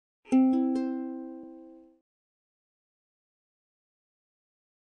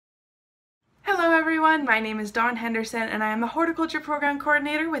everyone, my name is Dawn Henderson and I am the Horticulture Program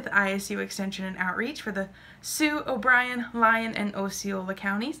Coordinator with ISU Extension and Outreach for the Sioux, O'Brien, Lyon, and Osceola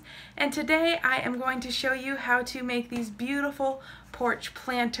counties. And today I am going to show you how to make these beautiful porch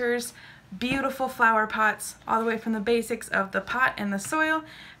planters, beautiful flower pots, all the way from the basics of the pot and the soil,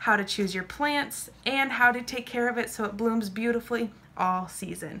 how to choose your plants, and how to take care of it so it blooms beautifully all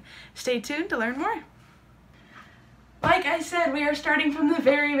season. Stay tuned to learn more. Like I said, we are starting from the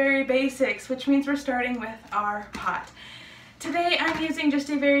very basics, which means we're starting with our pot. Today I'm using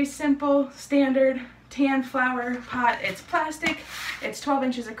just a very simple, standard tan flower pot. It's plastic, it's 12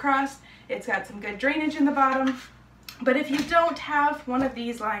 inches across, it's got some good drainage in the bottom. But if you don't have one of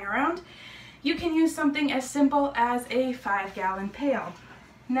these lying around, you can use something as simple as a 5-gallon pail.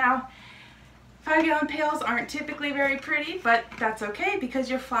 Now, 5-gallon pails aren't typically very pretty, but that's okay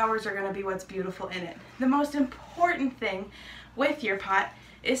because your flowers are going to be what's beautiful in it. The most important thing with your pot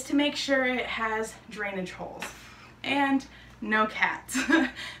is to make sure it has drainage holes. And no cats.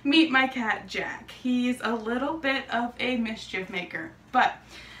 Meet my cat Jack. He's a little bit of a mischief maker, but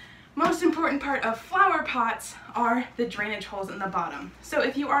most important part of flower pots are the drainage holes in the bottom. So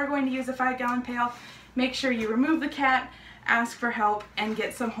if you are going to use a 5-gallon pail, make sure you remove the cat, ask for help, and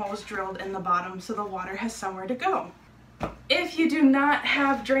get some holes drilled in the bottom so the water has somewhere to go. If you do not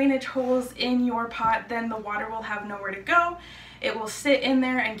have drainage holes in your pot, then the water will have nowhere to go. It will sit in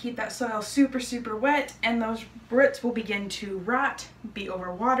there and keep that soil super wet, and those roots will begin to rot, be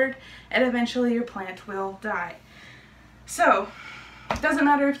overwatered, and eventually your plant will die. So it doesn't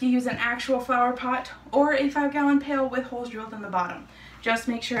matter if you use an actual flower pot or a 5-gallon pail with holes drilled in the bottom. Just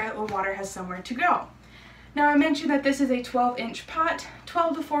make sure that the water has somewhere to go. Now I mentioned that this is a 12-inch pot.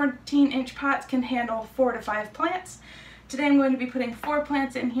 12 to 14-inch pots can handle 4 to 5 plants. Today I'm going to be putting 4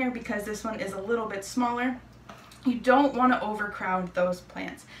 plants in here because this one is a little bit smaller. You don't want to overcrowd those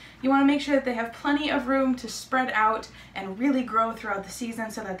plants. You want to make sure that they have plenty of room to spread out and really grow throughout the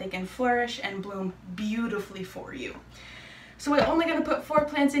season so that they can flourish and bloom beautifully for you. So we're only going to put 4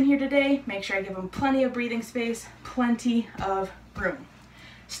 plants in here today. Make sure I give them plenty of breathing space, plenty of room.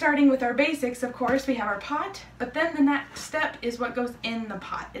 Starting with our basics, of course, we have our pot, but then the next step is what goes in the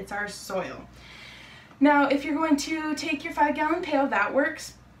pot. It's our soil. Now, if you're going to take your 5-gallon pail, that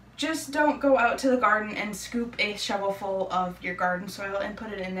works. Just don't go out to the garden and scoop a shovelful of your garden soil and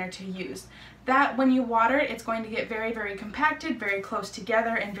put it in there to use. That, when you water it, it's going to get very compacted, very close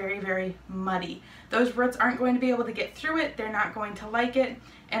together, and very muddy. Those roots aren't going to be able to get through it, they're not going to like it,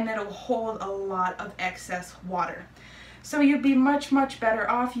 and it'll hold a lot of excess water. So you'd be much better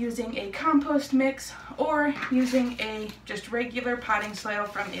off using a compost mix or using a just regular potting soil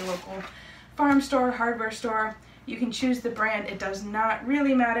from a local farm store, hardware store. You can choose the brand, it does not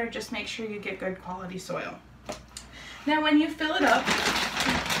really matter, just make sure you get good quality soil. Now when you fill it up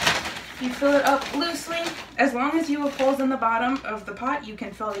loosely. As long as you have holes in the bottom of the pot, you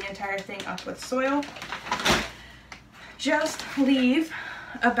can fill the entire thing up with soil. Just leave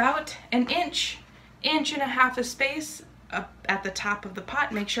about an inch and a half of space up at the top of the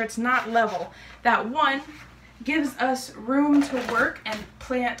pot. Make sure it's not level. That one gives us room to work and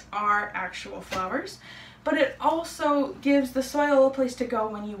plant our actual flowers, but it also gives the soil a place to go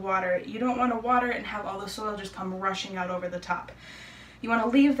when you water it. You don't want to water it and have all the soil just come rushing out over the top. You want to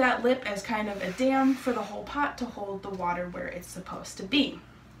leave that lip as kind of a dam for the whole pot to hold the water where it's supposed to be.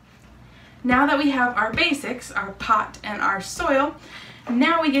 Now that we have our basics, our pot and our soil,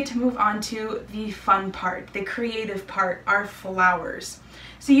 now we get to move on to the fun part, the creative part, our flowers.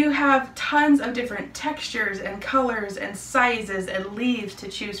 So you have tons of different textures and colors and sizes and leaves to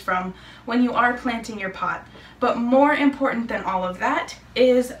choose from when you are planting your pot. But more important than all of that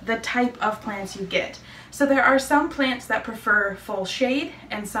is the type of plants you get. So there are some plants that prefer full shade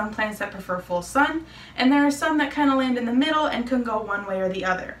and some plants that prefer full sun, and there are some that kind of land in the middle and can go one way or the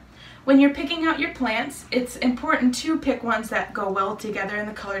other. When you're picking out your plants, it's important to pick ones that go well together and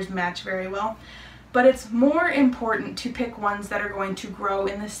the colors match very well, but it's more important to pick ones that are going to grow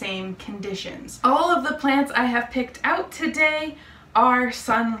in the same conditions. All of the plants I have picked out today are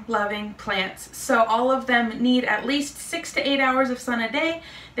sun-loving plants, so all of them need at least 6 to 8 hours of sun a day.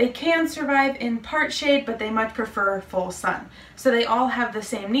 They can survive in part shade, but they much prefer full sun. So they all have the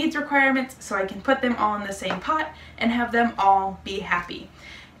same needs requirements, so I can put them all in the same pot and have them all be happy.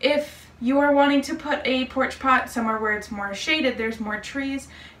 If you are wanting to put a porch pot somewhere where it's more shaded, there's more trees,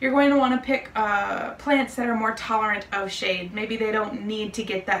 you're going to want to pick plants that are more tolerant of shade. Maybe they don't need to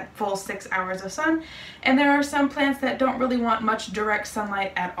get that full 6 hours of sun, and there are some plants that don't really want much direct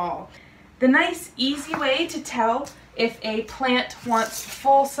sunlight at all. The nice, easy way to tell if a plant wants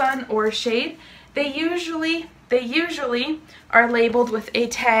full sun or shade, they usually are labeled with a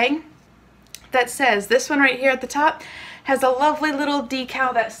tag that says, this one right here at the top has a lovely little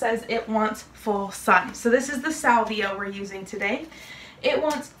decal that says it wants full sun. So this is the salvia we're using today. It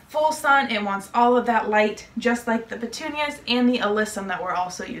wants full sun, it wants all of that light, just like the petunias and the alyssum that we're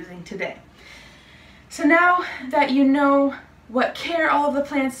also using today. So now that you know what care all of the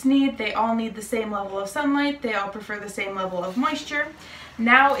plants need, they all need the same level of sunlight, they all prefer the same level of moisture.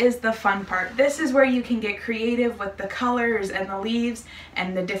 Now is the fun part. This is where you can get creative with the colors and the leaves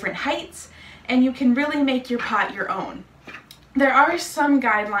and the different heights, and you can really make your pot your own. There are some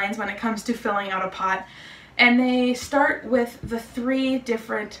guidelines when it comes to filling out a pot, and they start with the 3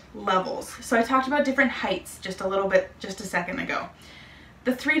 different levels. So I talked about different heights just a second ago.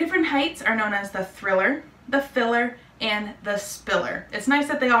 The 3 different heights are known as the thriller, the filler, and the spiller. It's nice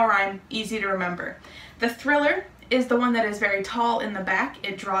that they all rhyme, easy to remember. The thriller is the one that is very tall in the back.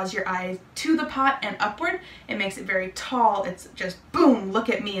 It draws your eyes to the pot and upward. It makes it very tall. It's just boom, look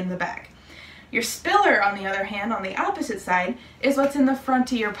at me in the back. Your spiller, on the other hand, on the opposite side, is what's in the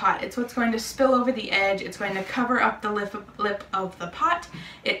front of your pot. It's what's going to spill over the edge. It's going to cover up the lip of the pot.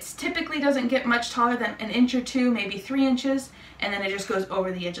 It typically doesn't get much taller than an inch or 2, maybe 3 inches, and then it just goes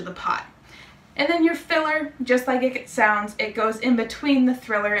over the edge of the pot. And then your filler, just like it sounds, it goes in between the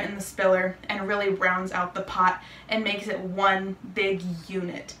thriller and the spiller and really rounds out the pot and makes it one big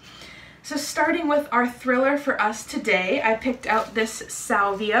unit. So starting with our thriller for us today, I picked out this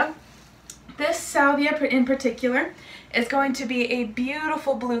salvia. This salvia in particular is going to be a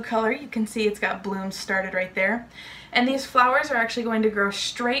beautiful blue color. You can see it's got blooms started right there. And these flowers are actually going to grow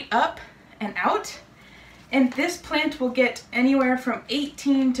straight up and out. And this plant will get anywhere from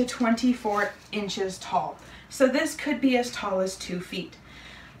 18 to 24 inches tall. So this could be as tall as 2 feet.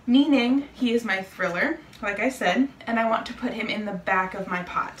 Meaning he is my thriller, like I said, and I want to put him in the back of my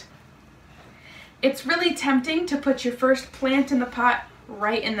pot. It's really tempting to put your first plant in the pot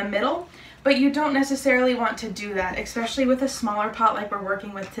right in the middle, but you don't necessarily want to do that, especially with a smaller pot like we're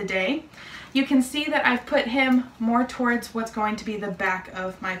working with today. You can see that I've put him more towards what's going to be the back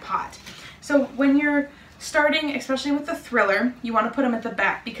of my pot. So when you're starting, especially with the thriller, you want to put him at the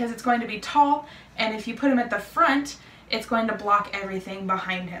back because it's going to be tall, and if you put him at the front, it's going to block everything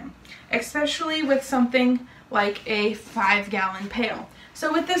behind him, especially with something like a 5-gallon pail.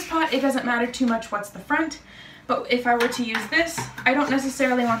 So with this pot, it doesn't matter too much what's the front, but if I were to use this, I don't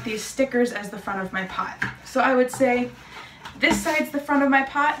necessarily want these stickers as the front of my pot. So I would say this side's the front of my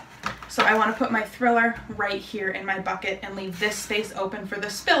pot, so I want to put my thriller right here in my bucket and leave this space open for the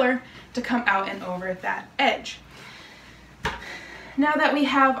spiller to come out and over that edge. Now that we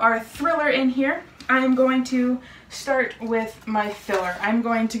have our thriller in here, I'm going to start with my filler. I'm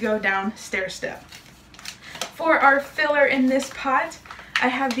going to go down stair step. For our filler in this pot, I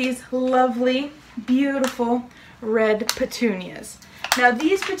have these lovely, beautiful red petunias. Now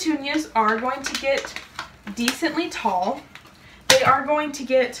these petunias are going to get decently tall. They are going to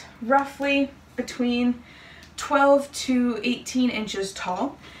get roughly between 12 to 18 inches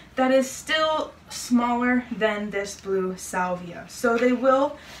tall. That is still smaller than this blue salvia. So they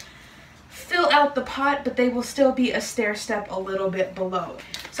will fill out the pot, but they will still be a stair step a little bit below.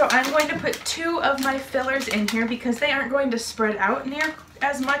 So I'm going to put 2 of my fillers in here because they aren't going to spread out near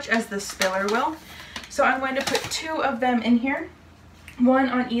as much as the spiller will. So I'm going to put 2 of them in here, 1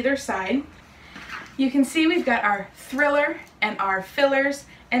 on either side. You can see we've got our thriller and our fillers,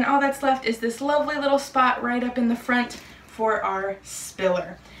 and all that's left is this lovely little spot right up in the front for our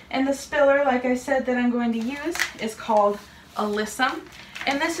spiller. And the spiller, like I said, that I'm going to use is called alyssum.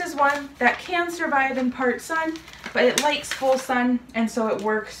 And this is one that can survive in part sun, but it likes full sun, and so it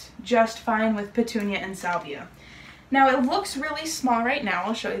works just fine with petunia and salvia. Now it looks really small right now.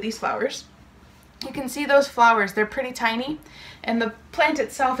 I'll show you these flowers. You can see those flowers, they're pretty tiny, and the plant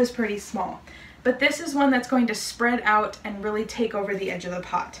itself is pretty small. But this is one that's going to spread out and really take over the edge of the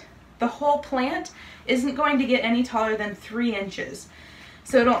pot. The whole plant isn't going to get any taller than 3 inches.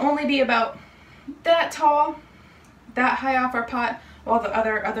 So it'll only be about that tall, that high off our pot, while the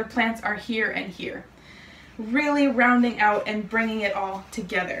other plants are here and here. Really rounding out and bringing it all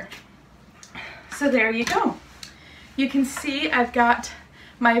together. So there you go. You can see I've got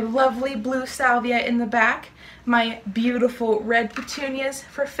my lovely blue salvia in the back, my beautiful red petunias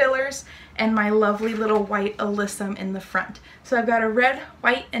for fillers, and my lovely little white alyssum in the front. So I've got a red,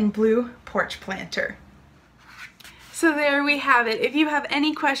 white, and blue porch planter. So there we have it. If you have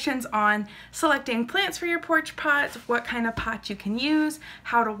any questions on selecting plants for your porch pots, what kind of pot you can use,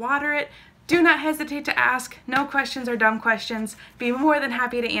 how to water it, do not hesitate to ask. No questions are dumb questions. Be more than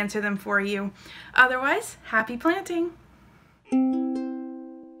happy to answer them for you. Otherwise, happy planting!